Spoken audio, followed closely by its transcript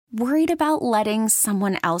Worried about letting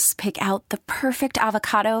someone else pick out the perfect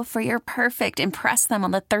avocado for your perfect impress them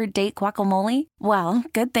on the third date guacamole? Well,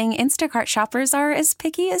 good thing Instacart shoppers are as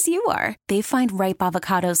picky as you are. They find ripe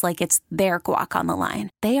avocados like it's their guac on the line.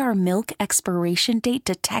 They are milk expiration date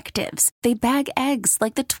detectives. They bag eggs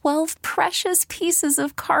like the 12 precious pieces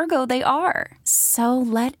of cargo they are. So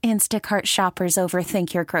let Instacart shoppers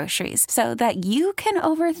overthink your groceries so that you can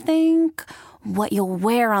overthink what you'll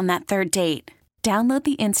wear on that third date. Download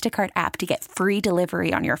the Instacart app to get free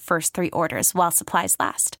delivery on your first 3 orders while supplies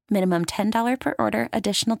last. Minimum $10 per order.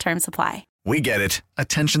 Additional terms apply. We get it.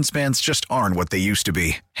 Attention spans just aren't what they used to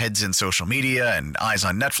be. Heads in social media and eyes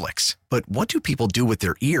on Netflix. But what do people do with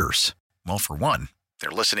their ears? Well, for one, they're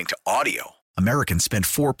listening to audio. Americans spend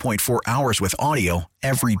 4.4 hours with audio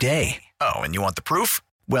every day. Oh, and you want the proof?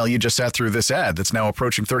 Well, you just sat through this ad that's now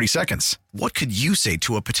approaching 30 seconds. What could you say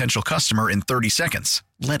to a potential customer in 30 seconds?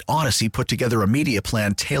 Let Odyssey put together a media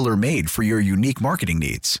plan tailor-made for your unique marketing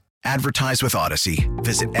needs. Advertise with Odyssey.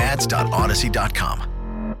 Visit ads.odyssey.com.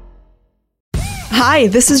 Hi,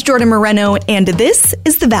 this is Jordan Moreno, and this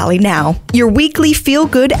is The Valley Now, your weekly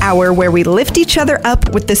feel-good hour where we lift each other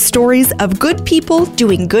up with the stories of good people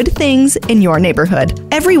doing good things in your neighborhood.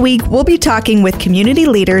 Every week, we'll be talking with community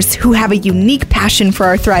leaders who have a unique passion for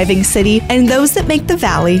our thriving city and those that make the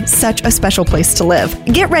Valley such a special place to live.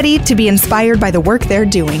 Get ready to be inspired by the work they're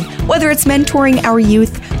doing, whether it's mentoring our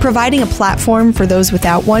youth, providing a platform for those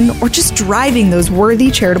without one, or just driving those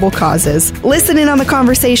worthy charitable causes. Listen in on the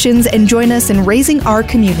conversations and join us in raising our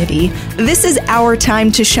community. This is our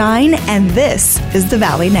time to shine, and this is The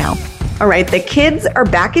Valley Now. All right, the kids are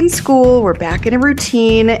back in school. We're back in a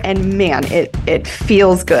routine, and man, it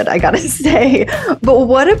feels good, I gotta say. But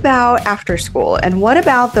what about after school? And what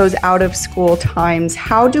about those out of school times?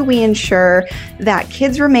 How do we ensure that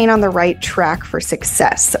kids remain on the right track for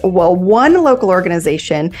success? Well, one local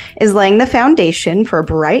organization is laying the foundation for a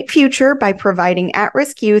bright future by providing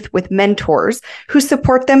at-risk youth with mentors who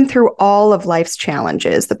support them through all of life's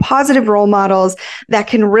challenges, the positive role models that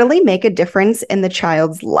can really make a difference in the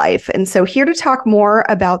child's life. And so here to talk more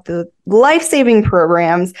about the life-saving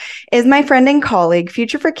programs is my friend and colleague,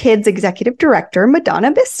 Future for Kids Executive Director,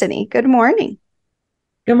 Madonna Bistany. Good morning.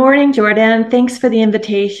 Good morning, Jordan. Thanks for the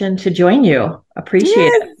invitation to join you.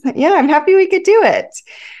 Appreciate it. Yeah, I'm happy we could do it.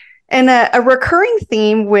 And a recurring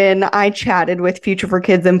theme when I chatted with Future for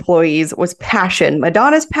Kids employees was passion.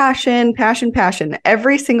 Madonna's passion, passion, passion.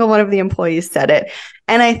 Every single one of the employees said it.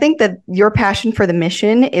 And I think that your passion for the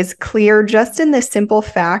mission is clear just in the simple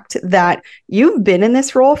fact that you've been in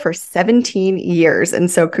this role for 17 years. And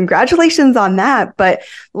so congratulations on that. But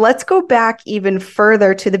let's go back even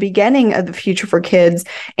further to the beginning of the Future for Kids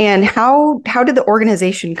and how did the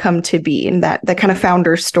organization come to be and that kind of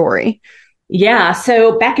founder story? Yeah.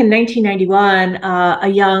 So back in 1991, a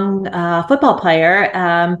young football player,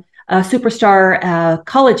 a superstar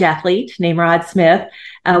college athlete named Rod Smith,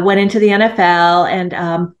 went into the NFL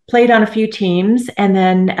and played on a few teams, and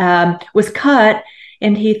then was cut.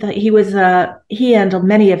 And he and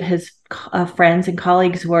many of his friends and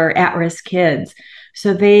colleagues were at-risk kids.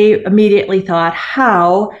 So they immediately thought,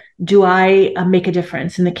 how do I make a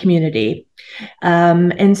difference in the community?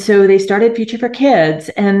 And so they started Future for Kids,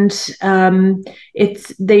 and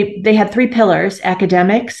they had 3 pillars: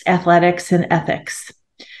 academics, athletics, and ethics.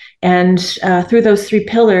 And through those 3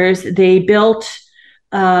 pillars, they built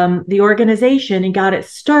the organization and got it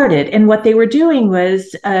started. And what they were doing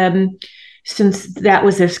was, since that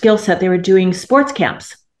was their skill set, they were doing sports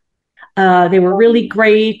camps. They were really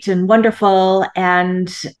great and wonderful.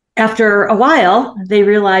 And after a while, they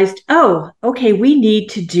realized, oh, okay, we need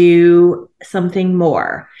to do something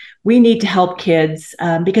more. We need to help kids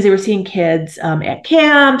because they were seeing kids at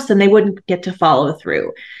camps and they wouldn't get to follow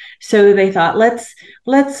through. So they thought, let's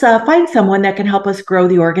find someone that can help us grow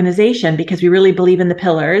the organization, because we really believe in the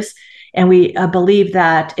pillars and we believe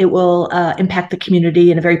that it will impact the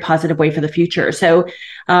community in a very positive way for the future. So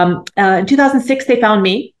in 2006, they found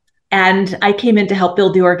me. And I came in to help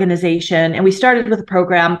build the organization. And we started with a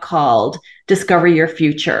program called Discover Your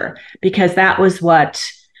Future, because that was what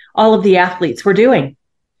all of the athletes were doing.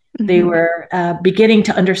 Mm-hmm. They were beginning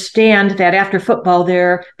to understand that after football,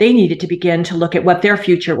 they needed to begin to look at what their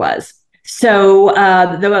future was. So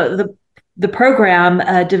the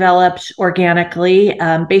program developed organically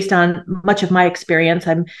based on much of my experience.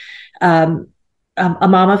 I'm a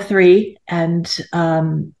mom of 3 and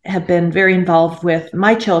have been very involved with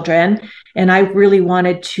my children. And I really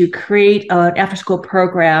wanted to create an after-school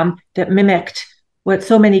program that mimicked what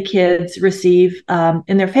so many kids receive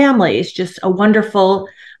in their families, just a wonderful,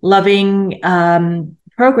 loving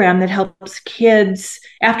program that helps kids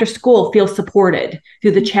after school feel supported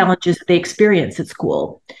through the challenges that they experience at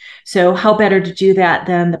school. So how better to do that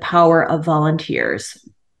than the power of volunteers?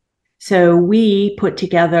 So we put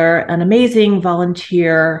together an amazing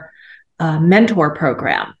volunteer mentor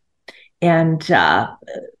program. And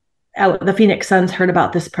the Phoenix Suns heard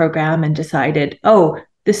about this program and decided, oh,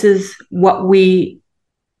 this is what we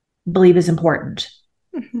believe is important.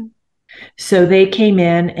 Mm-hmm. So they came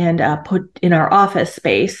in and put in our office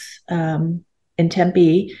space in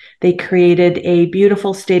Tempe, they created a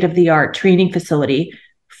beautiful state-of-the-art training facility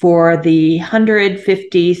for the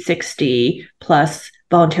 150, 60 plus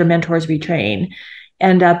volunteer mentors we train.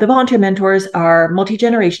 And the volunteer mentors are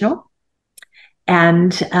multi-generational.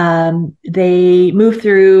 And they move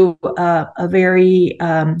through a very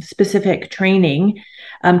specific training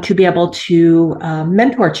to be able to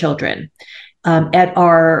mentor children at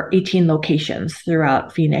our 18 locations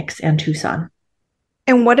throughout Phoenix and Tucson.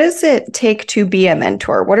 And what does it take to be a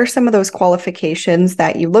mentor? What are some of those qualifications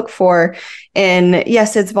that you look for? And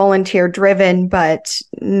yes, it's volunteer driven, but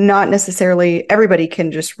not necessarily everybody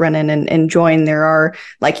can just run in and join. There are,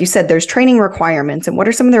 like you said, there's training requirements. And what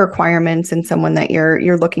are some of the requirements in someone that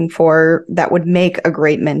you're looking for that would make a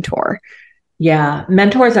great mentor? Yeah,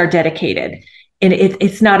 mentors are dedicated. And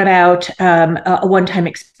it's not about a one-time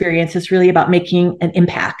experience. It's really about making an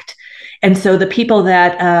impact. And so the people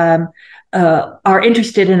that are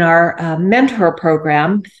interested in our mentor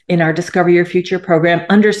program, in our Discover Your Future program,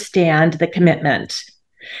 understand the commitment.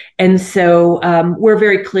 And so we're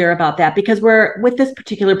very clear about that, because with this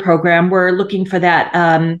particular program, we're looking for that,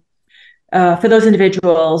 for those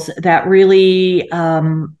individuals that really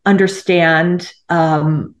understand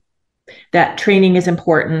that training is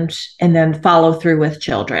important and then follow through with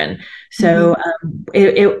children. So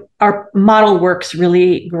our model works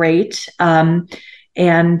really great.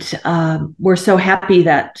 And we're so happy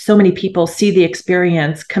that so many people see the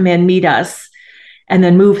experience, come in, meet us, and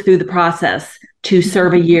then move through the process to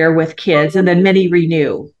serve a year with kids, and then many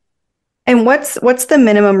renew. And what's the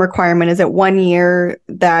minimum requirement? Is it 1 year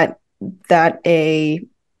that a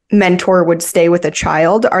mentor would stay with a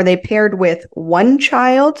child? Are they paired with one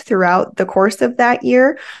child throughout the course of that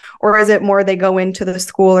year? Or is it more they go into the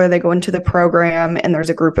school or they go into the program and there's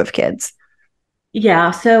a group of kids?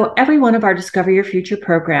 Yeah, so every one of our Discover Your Future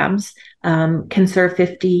programs can serve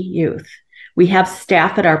 50 youth. We have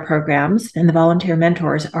staff at our programs, and the volunteer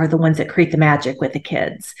mentors are the ones that create the magic with the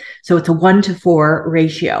kids. So it's a 1-to-4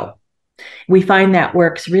 ratio. We find that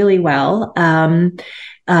works really well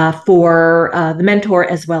for the mentor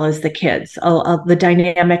as well as the kids. The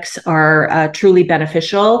dynamics are truly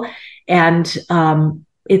beneficial, and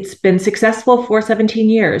it's been successful for 17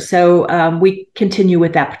 years. So we continue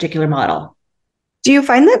with that particular model. Do you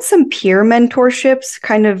find that some peer mentorships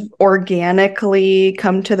kind of organically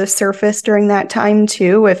come to the surface during that time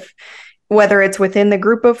too, whether it's within the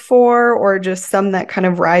group of 4 or just some that kind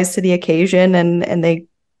of rise to the occasion and they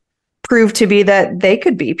prove to be that they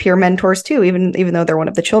could be peer mentors too, even though they're one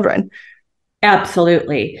of the children?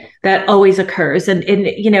 Absolutely. That always occurs. And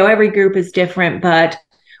every group is different, but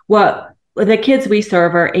the kids we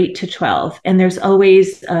serve are 8 to 12, and there's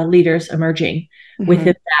always leaders emerging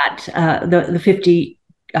within that, the 50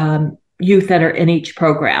 youth that are in each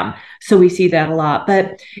program. So we see that a lot.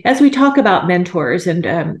 But as we talk about mentors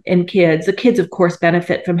and kids, the kids, of course,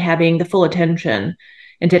 benefit from having the full attention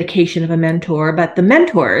and dedication of a mentor. But the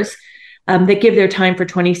mentors that give their time for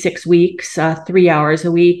 26 weeks, 3 hours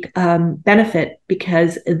a week, benefit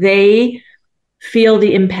because they feel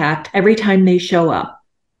the impact every time they show up.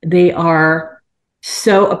 They are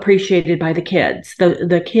so appreciated by the kids.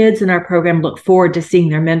 The kids in our program look forward to seeing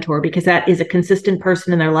their mentor, because that is a consistent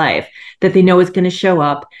person in their life that they know is going to show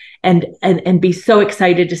up and be so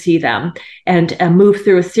excited to see them and move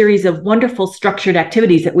through a series of wonderful structured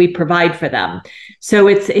activities that we provide for them. So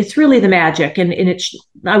it's really the magic. And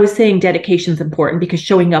I was saying dedication is important because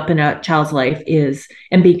showing up in a child's life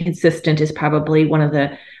and being consistent is probably one of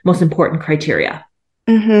the most important criteria.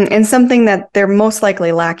 Mm-hmm. And something that they're most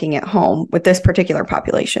likely lacking at home with this particular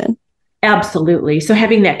population. Absolutely. So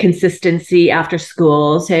having that consistency after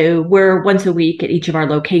school. So we're once a week at each of our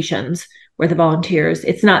locations where the volunteers,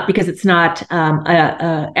 it's not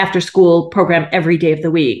a after school program every day of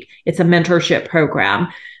the week. It's a mentorship program.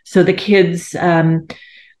 So the kids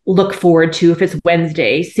look forward to, if it's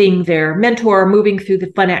Wednesday, seeing their mentor moving through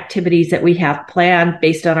the fun activities that we have planned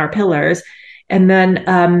based on our pillars. And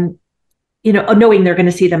then knowing they're going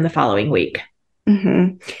to see them the following week.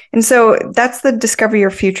 Mm-hmm. And so that's the Discover Your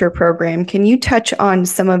Future program. Can you touch on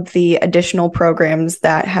some of the additional programs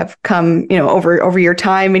that have come, over your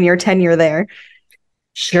time and your tenure there?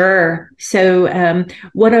 Sure. So,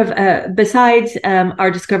 one of besides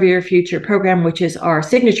our Discover Your Future program, which is our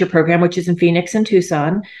signature program, which is in Phoenix and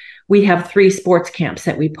Tucson, we have 3 sports camps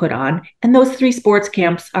that we put on, and those 3 sports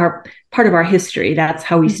camps are part of our history. That's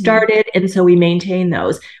how we started, and so we maintain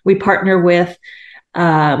those. We partner with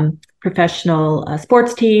professional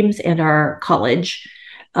sports teams and our college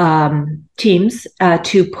teams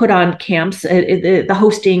to put on camps. The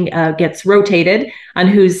hosting gets rotated on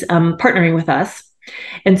who's partnering with us.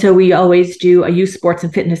 And so we always do a youth sports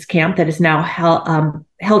and fitness camp that is now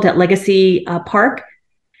held at Legacy Park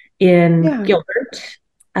in Gilbert.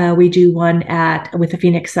 We do one with the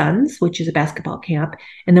Phoenix Suns, which is a basketball camp.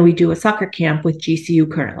 And then we do a soccer camp with GCU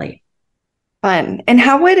currently. Fun. And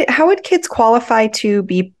how would kids qualify to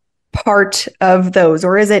be part of those?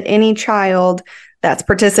 Or is it any child that's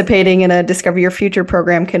participating in a Discover Your Future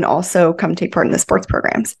program can also come take part in the sports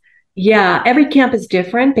programs? Yeah, every camp is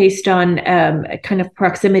different based on kind of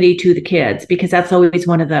proximity to the kids, because that's always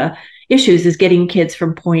one of the issues is getting kids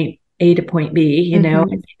from point A to point B. You know,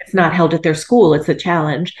 it's not held at their school. It's a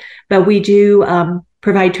challenge. But we do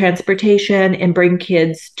provide transportation and bring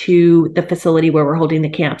kids to the facility where we're holding the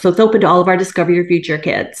camp. So it's open to all of our Discover Your Future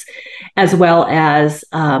kids, as well as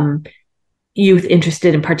youth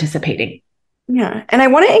interested in participating. Yeah. And I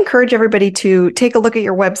want to encourage everybody to take a look at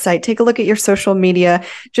your website, take a look at your social media,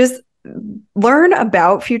 just learn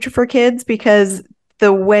about Future for Kids, because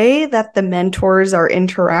the way that the mentors are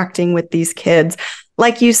interacting with these kids,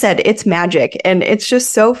 like you said, it's magic. And it's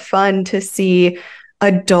just so fun to see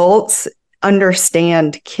adults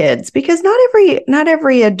understand kids, because not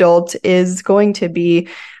every adult is going to be,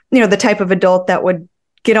 the type of adult that would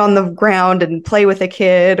get on the ground and play with a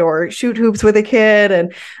kid or shoot hoops with a kid.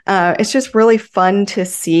 And it's just really fun to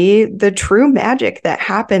see the true magic that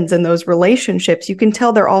happens in those relationships. You can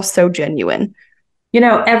tell they're all so genuine.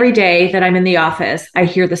 Every day that I'm in the office, I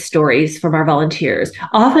hear the stories from our volunteers.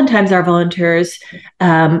 Oftentimes our volunteers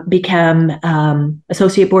become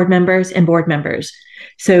associate board members and board members.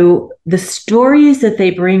 So the stories that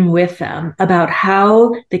they bring with them about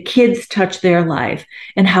how the kids touched their life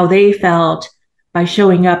and how they felt by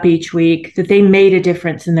showing up each week, that they made a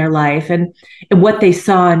difference in their life, and what they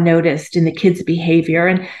saw and noticed in the kids' behavior.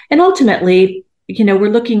 And ultimately, we're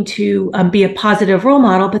looking to be a positive role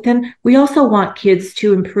model, but then we also want kids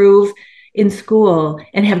to improve in school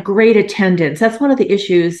and have great attendance. That's one of the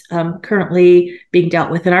issues currently being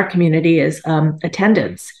dealt with in our community is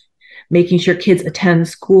attendance, making sure kids attend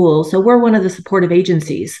school. So we're one of the supportive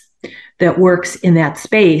agencies that works in that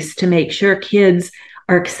space to make sure kids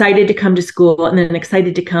are excited to come to school and then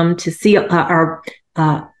excited to come to see to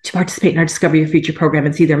participate in our Discover Your Future program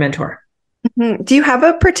and see their mentor. Do you have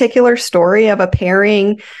a particular story of a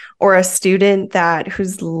pairing or a student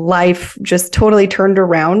whose life just totally turned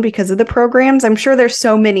around because of the programs? I'm sure there's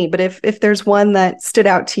so many, but if there's one that stood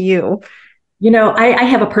out to you. I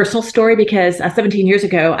have a personal story because 17 years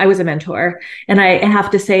ago, I was a mentor. And I have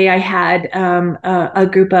to say I had a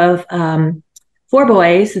group of 4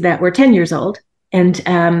 boys that were 10 years old. And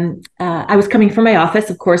I was coming from my office,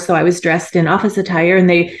 of course, so I was dressed in office attire, and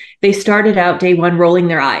they started out day one rolling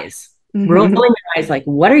their eyes, like,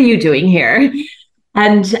 what are you doing here?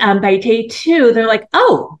 And by day 2, they're like,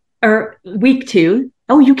 or week 2,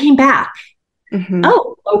 you came back.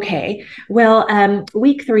 Oh, okay. Well,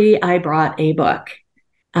 week 3, I brought a book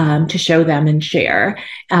to show them and share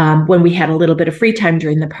when we had a little bit of free time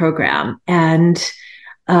during the program. And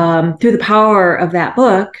through the power of that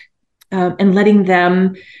book, and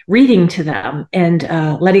reading to them and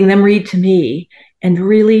letting them read to me, and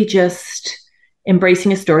really just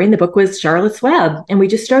embracing a story. And the book was Charlotte's Web. And we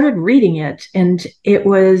just started reading it. And it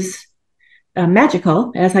was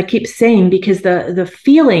magical, as I keep saying, because the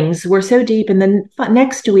feelings were so deep. And then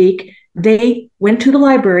next week, they went to the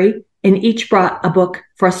library and each brought a book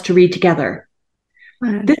for us to read together.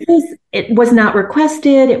 It was not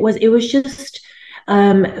requested. It was just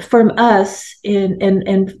from us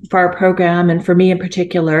and for our program, and for me in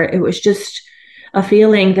particular, it was just a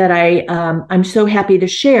feeling that I'm so happy to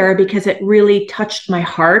share, because it really touched my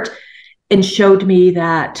heart and showed me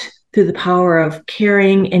that through the power of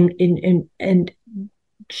caring and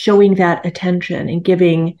showing that attention and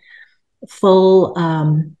giving full,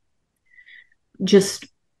 just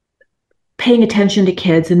paying attention to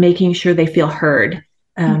kids and making sure they feel heard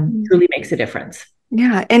really makes a difference.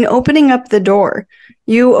 Yeah. And opening up the door.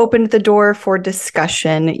 You opened the door for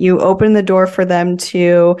discussion. You opened the door for them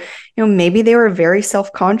to, maybe they were very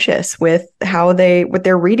self-conscious with with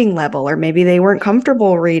their reading level, or maybe they weren't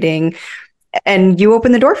comfortable reading, and you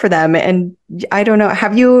opened the door for them. And I don't know,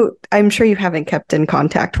 I'm sure you haven't kept in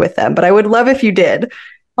contact with them, but I would love if you did.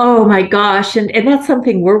 Oh my gosh. And that's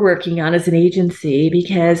something we're working on as an agency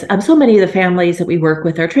because so many of the families that we work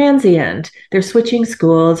with are transient. They're switching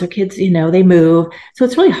schools, their kids, they move. So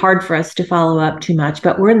it's really hard for us to follow up too much,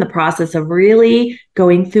 but we're in the process of really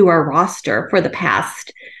going through our roster for the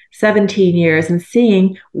past 17 years and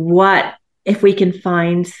seeing if we can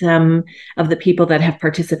find some of the people that have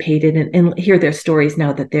participated and hear their stories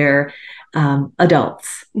now that they're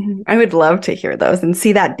adults. I would love to hear those and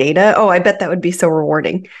see that data. Oh, I bet that would be so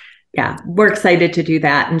rewarding. Yeah, we're excited to do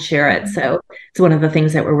that and share it. So it's one of the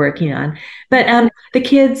things that we're working on. But the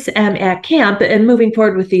kids at camp and moving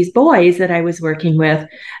forward with these boys that I was working with,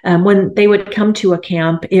 when they would come to a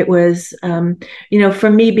camp, it was,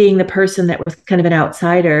 from me being the person that was kind of an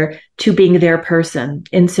outsider to being their person.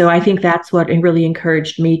 And so I think that's what really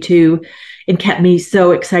encouraged me to and kept me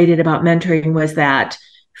so excited about mentoring was that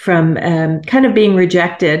from kind of being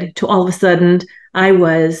rejected to all of a sudden I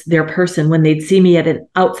was their person when they'd see me at an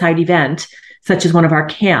outside event, such as one of our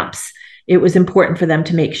camps. It was important for them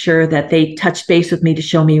to make sure that they touched base with me to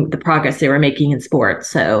show me the progress they were making in sports.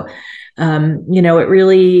 So, it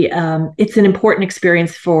really, it's an important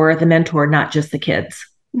experience for the mentor, not just the kids.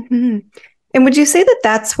 Mm-hmm. And would you say that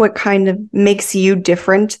that's what kind of makes you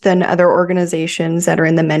different than other organizations that are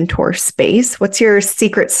in the mentor space? What's your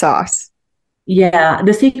secret sauce? Yeah,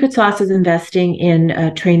 the secret sauce is investing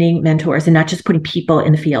in training mentors and not just putting people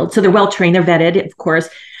in the field. So they're well trained, they're vetted, of course,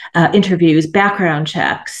 interviews, background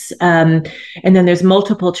checks. And then there's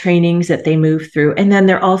multiple trainings that they move through. And then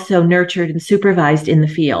they're also nurtured and supervised in the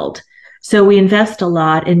field. So we invest a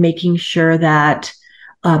lot in making sure that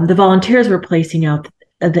the volunteers we're placing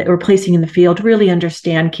in the field really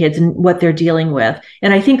understand kids and what they're dealing with.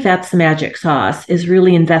 And I think that's the magic sauce, is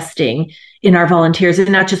really investing in our volunteers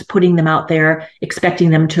and not just putting them out there, expecting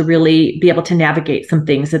them to really be able to navigate some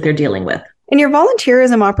things that they're dealing with. And your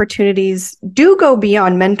volunteerism opportunities do go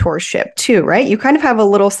beyond mentorship too, right? You kind of have a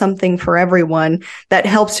little something for everyone that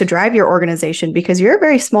helps to drive your organization because you're a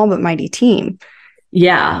very small but mighty team.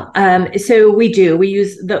 Yeah. So we do.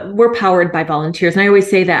 We're powered by volunteers. And I always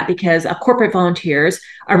say that because corporate volunteers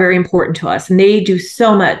are very important to us and they do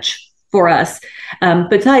so much for us.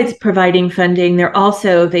 Besides providing funding,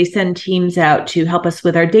 they send teams out to help us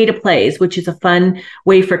with our data plays, which is a fun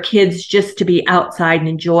way for kids just to be outside and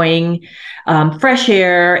enjoying fresh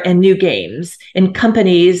air and new games. And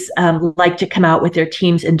companies like to come out with their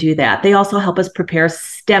teams and do that. They also help us prepare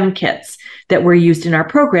STEM kits that were used in our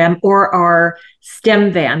program or our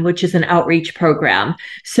STEM van, which is an outreach program.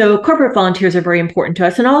 So corporate volunteers are very important to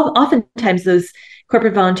us. And oftentimes those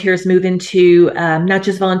corporate volunteers move into not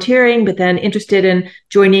just volunteering, but then interested in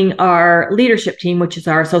joining our leadership team, which is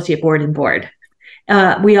our associate board and board.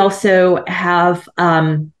 We also have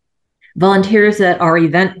volunteers that are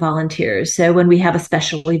event volunteers. So when we have a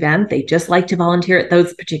special event, they just like to volunteer at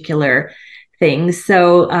those particular things.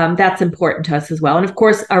 So that's important to us as well. And of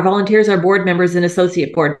course, our volunteers are board members and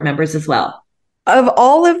associate board members as well. Of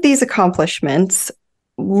all of these accomplishments,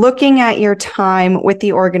 looking at your time with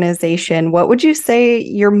the organization, what would you say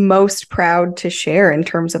you're most proud to share in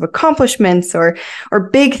terms of accomplishments or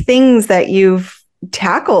big things that you've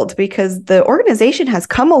tackled? Because the organization has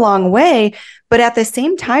come a long way, but at the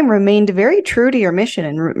same time remained very true to your mission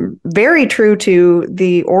and very true to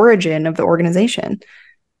the origin of the organization.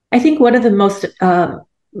 I think one of the most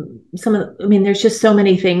there's just so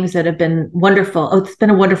many things that have been wonderful. Oh, it's been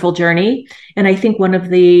a wonderful journey. And I think one of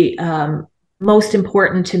the most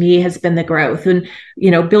important to me has been the growth and,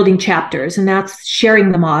 building chapters. And that's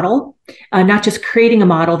sharing the model, not just creating a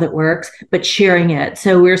model that works, but sharing it.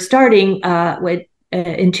 So we're starting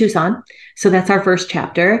in Tucson. So that's our first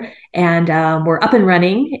chapter. And we're up and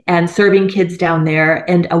running and serving kids down there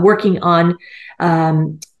and working on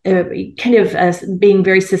being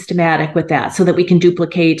very systematic with that so that we can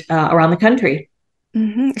duplicate around the country.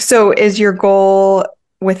 Mm-hmm. So is your goal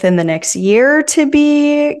within the next year to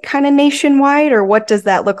be kind of nationwide, or what does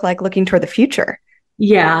that look like looking toward the future?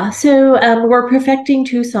 Yeah. So we're perfecting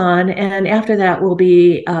Tucson, and after that we'll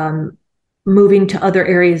be moving to other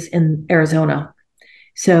areas in Arizona.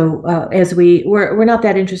 So as we're not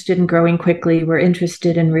that interested in growing quickly, we're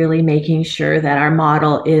interested in really making sure that our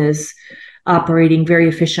model is operating very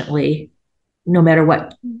efficiently, no matter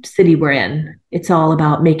what city we're in. It's all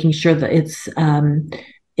about making sure that it's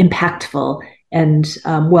impactful and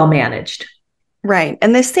well managed. Right.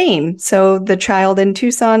 And the same. So the child in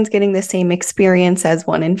Tucson's getting the same experience as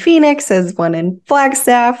one in Phoenix, as one in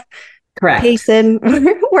Flagstaff. Correct. Payson,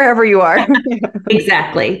 wherever you are.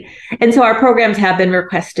 Exactly. And so our programs have been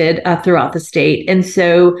requested throughout the state. And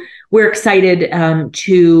so we're excited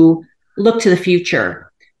to look to the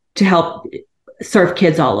future to help serve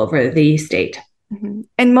kids all over the state. Mhm.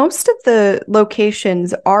 And most of the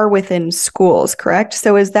locations are within schools, correct?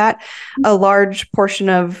 So is that a large portion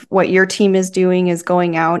of what your team is doing, is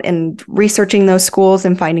going out and researching those schools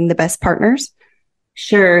and finding the best partners?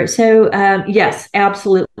 Sure. So, yes,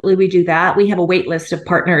 absolutely, we do that. We have a wait list of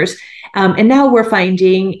partners. And now we're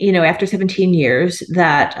finding, after 17 years,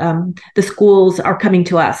 that the schools are coming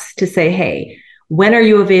to us to say, hey, when are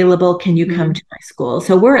you available? Can you come to my school?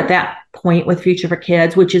 So we're at that point with Future for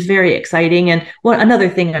Kids, which is very exciting. And another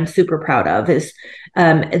thing I'm super proud of is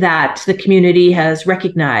that the community has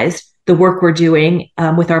recognized the work we're doing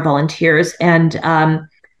with our volunteers.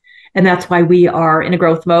 And that's why we are in a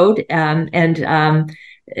growth mode.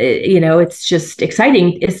 It's just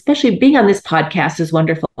exciting, especially being on this podcast is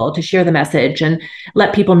wonderful to share the message and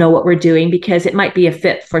let people know what we're doing, because it might be a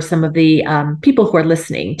fit for some of the people who are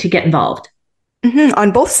listening to get involved. Mm-hmm.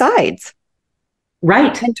 On both sides.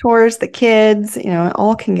 Right. Mentors, the kids,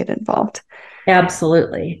 all can get involved.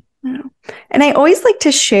 Absolutely. And I always like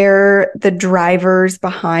to share the drivers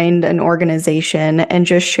behind an organization and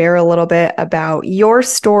just share a little bit about your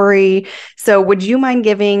story. So would you mind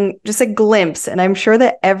giving just a glimpse? And I'm sure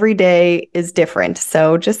that every day is different.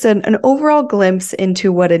 So just an overall glimpse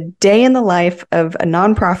into what a day in the life of a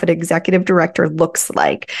nonprofit executive director looks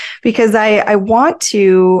like. Because I want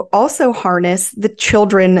to also harness the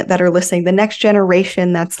children that are listening, the next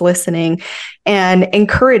generation that's listening, and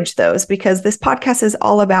encourage those, because this podcast is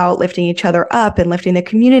all about lifting each other up and lifting the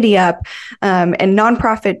community up. And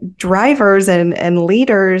nonprofit drivers and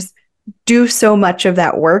leaders do so much of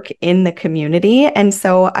that work in the community. And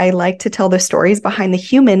so I like to tell the stories behind the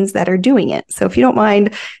humans that are doing it. So if you don't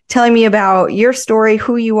mind telling me about your story,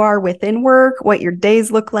 who you are within work, what your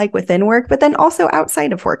days look like within work, but then also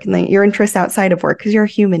outside of work and your interests outside of work, because you're a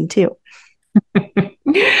human too.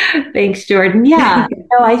 Thanks, Jordan. Yeah,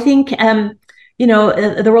 I think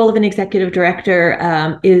the role of an executive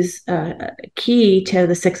director is key to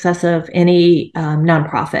the success of any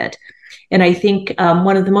nonprofit. And I think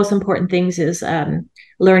one of the most important things is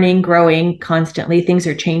learning, growing constantly. Things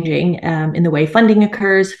are changing in the way funding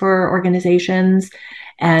occurs for organizations,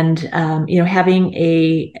 and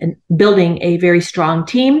building a very strong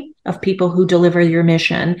team of people who deliver your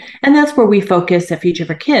mission. And that's where we focus at Future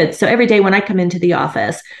for Kids. So every day when I come into the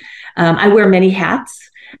office, I wear many hats.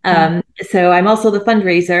 So I'm also the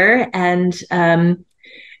fundraiser and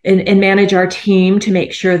manage our team to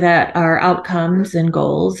make sure that our outcomes and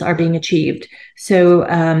goals are being achieved. So,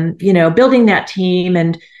 building that team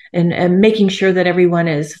and making sure that everyone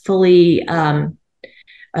is fully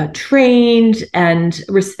trained and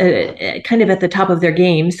kind of at the top of their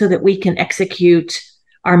game so that we can execute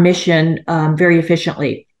our mission very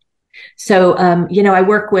efficiently. So, I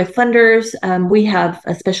work with funders. We have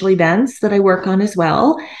special events that I work on as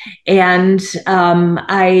well. And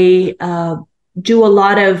I do a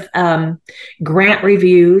lot of grant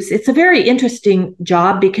reviews. It's a very interesting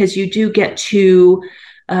job because you do get to,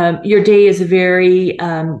 your day is every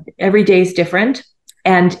day is different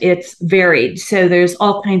and it's varied. So there's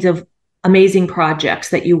all kinds of amazing projects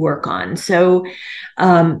that you work on. So,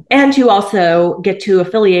 and you also get to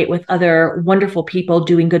affiliate with other wonderful people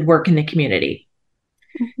doing good work in the community.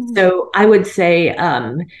 Mm-hmm. So I would say,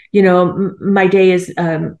 my day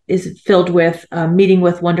is filled with meeting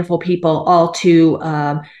with wonderful people, all to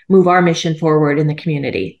move our mission forward in the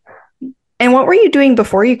community. And what were you doing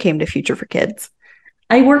before you came to Future for Kids?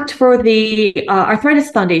 I worked for the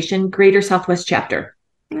Arthritis Foundation Greater Southwest Chapter.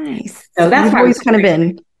 Nice. So that's where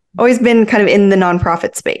always been kind of in the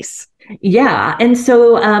nonprofit space. Yeah. And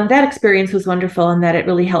so that experience was wonderful, and that it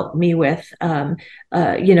really helped me with,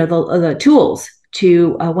 the tools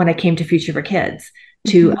to when I came to Future for Kids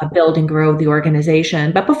to build and grow the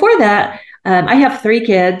organization. But before that, I have 3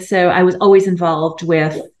 kids. So I was always involved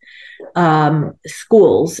with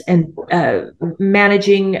schools and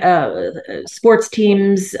managing sports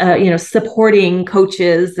teams, supporting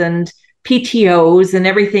coaches and PTOs and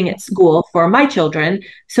everything at school for my children.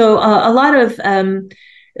 So a lot of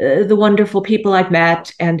the wonderful people I've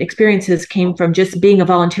met and experiences came from just being a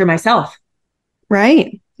volunteer myself.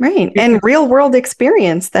 Right. And real world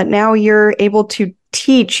experience that now you're able to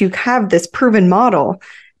teach. You have this proven model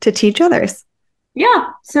to teach others. Yeah.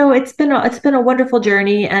 So it's been a wonderful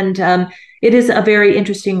journey, and it is a very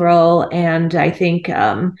interesting role. And I think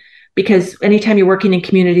because anytime you're working in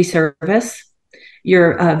community service,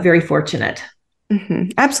 you're very fortunate. Mm-hmm.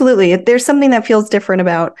 Absolutely. There's something that feels different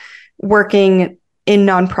about working in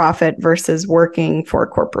nonprofit versus working for a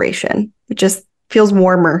corporation. It just feels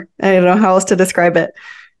warmer. I don't know how else to describe it.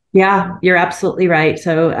 Yeah, you're absolutely right.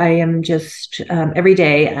 So I am just every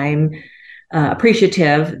day I'm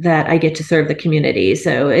appreciative that I get to serve the community.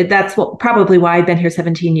 So that's probably why I've been here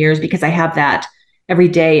 17 years, because I have that every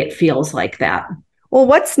day. It feels like that. Well,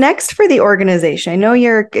 what's next for the organization? I know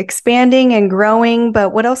you're expanding and growing,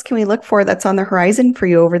 but what else can we look for that's on the horizon for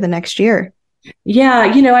you over the next year? Yeah,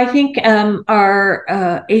 I think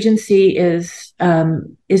our agency is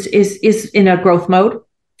in a growth mode.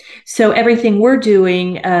 So everything we're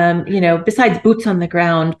doing, besides boots on the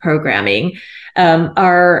ground programming,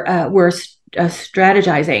 we're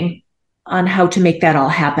strategizing on how to make that all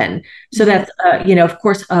happen. So that's, of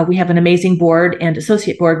course, we have an amazing board and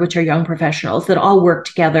associate board, which are young professionals that all work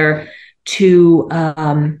together to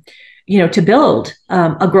build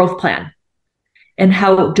a growth plan. And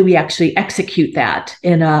how do we actually execute that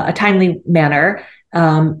in a timely manner,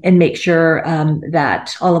 and make sure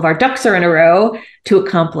that all of our ducks are in a row to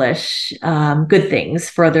accomplish good things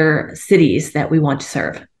for other cities that we want to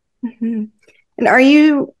serve. Mm-hmm.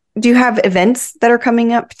 And do you have events that are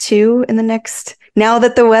coming up too now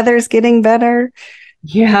that the weather's getting better?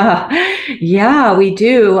 Yeah, we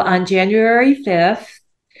do. On January 5th,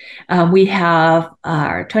 we have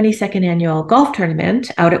our 22nd annual golf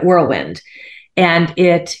tournament out at Whirlwind. And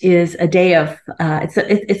it is a day of,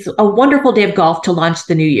 it's a wonderful day of golf to launch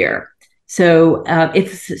the new year. So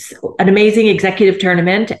it's an amazing executive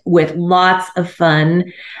tournament with lots of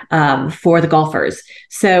fun for the golfers.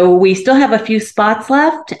 So we still have a few spots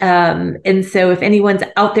left. And so if anyone's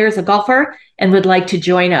out there as a golfer and would like to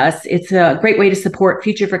join us, it's a great way to support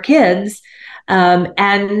Future for Kids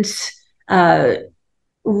and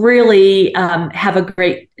really have a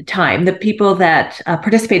great time. The people that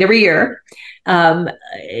participate every year,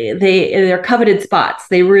 they're coveted spots.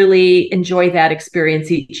 They really enjoy that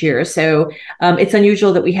experience each year. So it's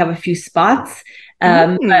unusual that we have a few spots.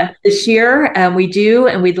 But this year we do,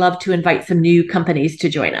 and we'd love to invite some new companies to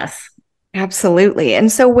join us. Absolutely.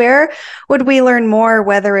 And so where would we learn more,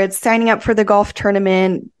 whether it's signing up for the golf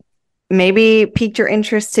tournament, maybe piqued your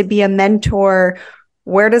interest to be a mentor?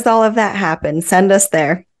 Where does all of that happen? Send us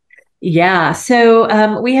there. Yeah.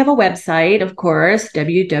 So we have a website, of course,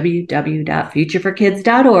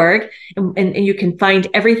 www.futureforkids.org. And you can find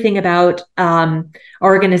everything about our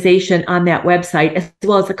organization on that website, as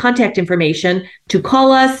well as the contact information to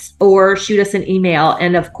call us or shoot us an email.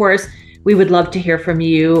 And of course, we would love to hear from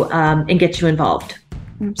you and get you involved.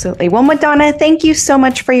 Absolutely. Well, Madonna, thank you so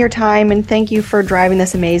much for your time, and thank you for driving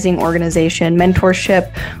this amazing organization.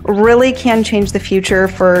 Mentorship really can change the future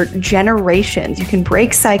for generations. You can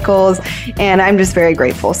break cycles, and I'm just very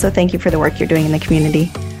grateful. So thank you for the work you're doing in the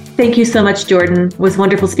community. Thank you so much, Jordan. It was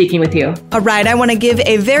wonderful speaking with you. All right. I want to give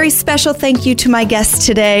a very special thank you to my guests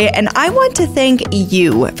today. And I want to thank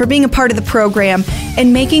you for being a part of the program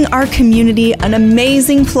and making our community an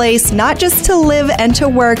amazing place, not just to live and to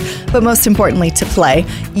work, but most importantly, to play.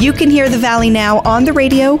 You can hear the Valley Now on the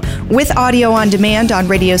radio, with audio on demand on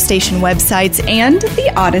radio station websites and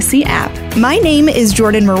the Odyssey app. My name is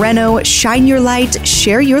Jordan Moreno. Shine your light,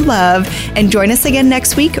 share your love, and join us again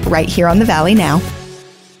next week right here on the Valley Now.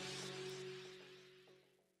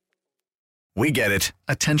 We get it.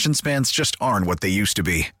 Attention spans just aren't what they used to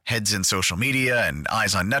be. Heads in social media and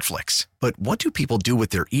eyes on Netflix. But what do people do with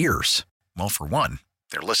their ears? Well, for one,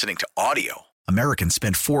 they're listening to audio. Americans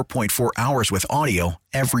spend 4.4 hours with audio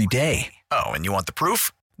every day. Oh, and you want the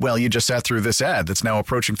proof? Well, you just sat through this ad that's now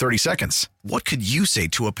approaching 30 seconds. What could you say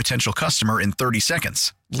to a potential customer in 30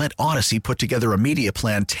 seconds? Let Odyssey put together a media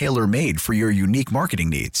plan tailor-made for your unique marketing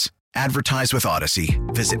needs. Advertise with Odyssey.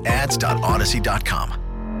 Visit ads.odyssey.com.